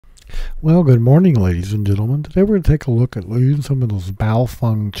Well, good morning, ladies and gentlemen. Today we're going to take a look at using some of those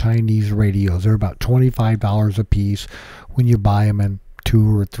BAOFEng Chinese radios. They're about $25 a piece when you buy them in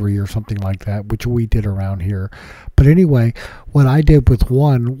 2 or 3 or something like that, which we did around here. But anyway, what I did with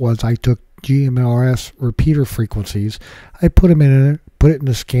one was I took GMRS repeater frequencies. I put them in it, put it in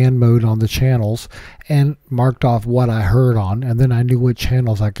the scan mode on the channels, and marked off what I heard on, and then I knew what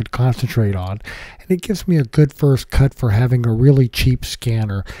channels I could concentrate on. And it gives me a good first cut for having a really cheap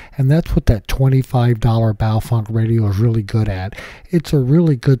scanner, and that's what that $25 BAOFEng radio is really good at. It's a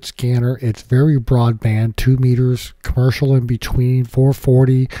really good scanner. It's very broadband, 2 meters, commercial in between,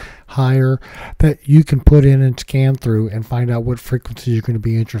 440 higher, that you can put in and scan through and find out what frequencies you're going to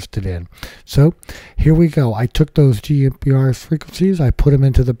be interested in. So here we go. I took those GMRS frequencies, I put them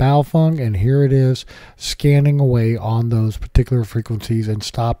into the BAOFEng, and here it is scanning away on those particular frequencies and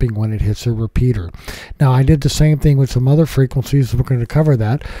stopping when it hits a repeater. Now I did the same thing with some other frequencies. We're going to cover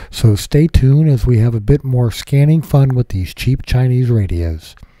that, so stay tuned as we have a bit more scanning fun with these cheap Chinese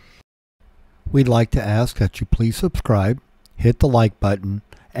radios. We'd like to ask that you please subscribe, hit the like button,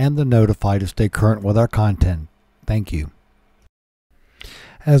 and the notify to stay current with our content. Thank you.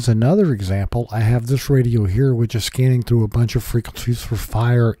 As another example, I have this radio here which is scanning through a bunch of frequencies for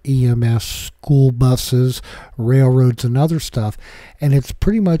fire, EMS, school buses, railroads, and other stuff, and it's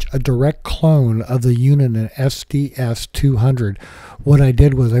pretty much a direct clone of the Uniden SDS200. What I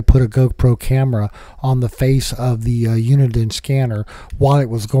did was I put a GoPro camera on the face of the Uniden scanner while it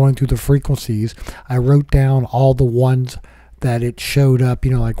was going through the frequencies. I wrote down all the ones that it showed up,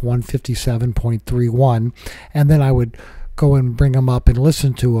 like 157.31, and then I would go and bring them up and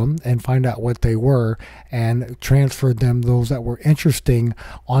listen to them and find out what they were and transferred them, those that were interesting,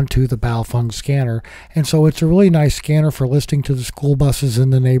 onto the BAOFEng scanner. And so it's a really nice scanner for listening to the school buses in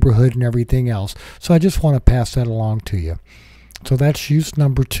the neighborhood and everything else. So I just want to pass that along to you. So that's use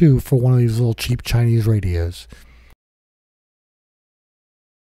number 2 for one of these little cheap Chinese radios.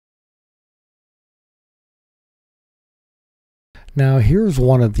 Now here's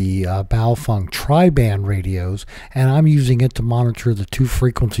one of the BAOFEng tri-band radios, and I'm using it to monitor the 2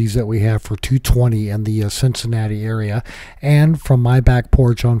 frequencies that we have for 220 in the Cincinnati area, and from my back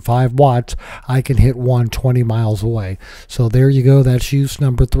porch on 5 watts I can hit one 20 miles away. So there you go, that's use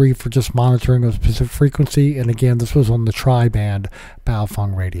number 3 for just monitoring a specific frequency, and again this was on the tri-band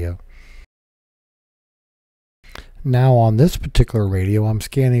BAOFEng radio. Now on this particular radio, I'm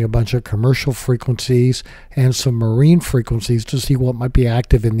scanning a bunch of commercial frequencies and some marine frequencies to see what might be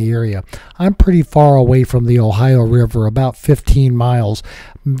active in the area. I'm pretty far away from the Ohio River, about 15 miles.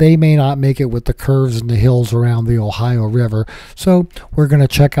 They may not make it with the curves and the hills around the Ohio River, so we're going to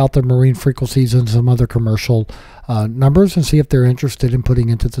check out the marine frequencies and some other commercial numbers and see if they're interested in putting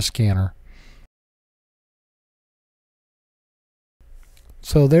into the scanner.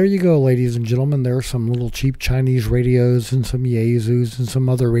 So there you go, ladies and gentlemen. There are some little cheap Chinese radios and some Yaesus and some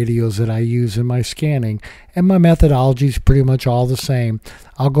other radios that I use in my scanning. And my methodology is pretty much all the same.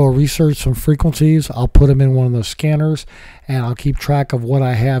 I'll go research some frequencies, I'll put them in one of the scanners, and I'll keep track of what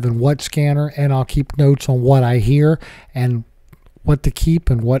I have in what scanner, and I'll keep notes on what I hear and what to keep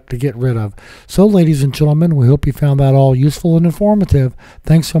and what to get rid of. So ladies and gentlemen, we hope you found that all useful and informative.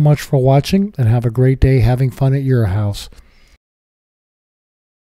 Thanks so much for watching, and have a great day having fun at your house.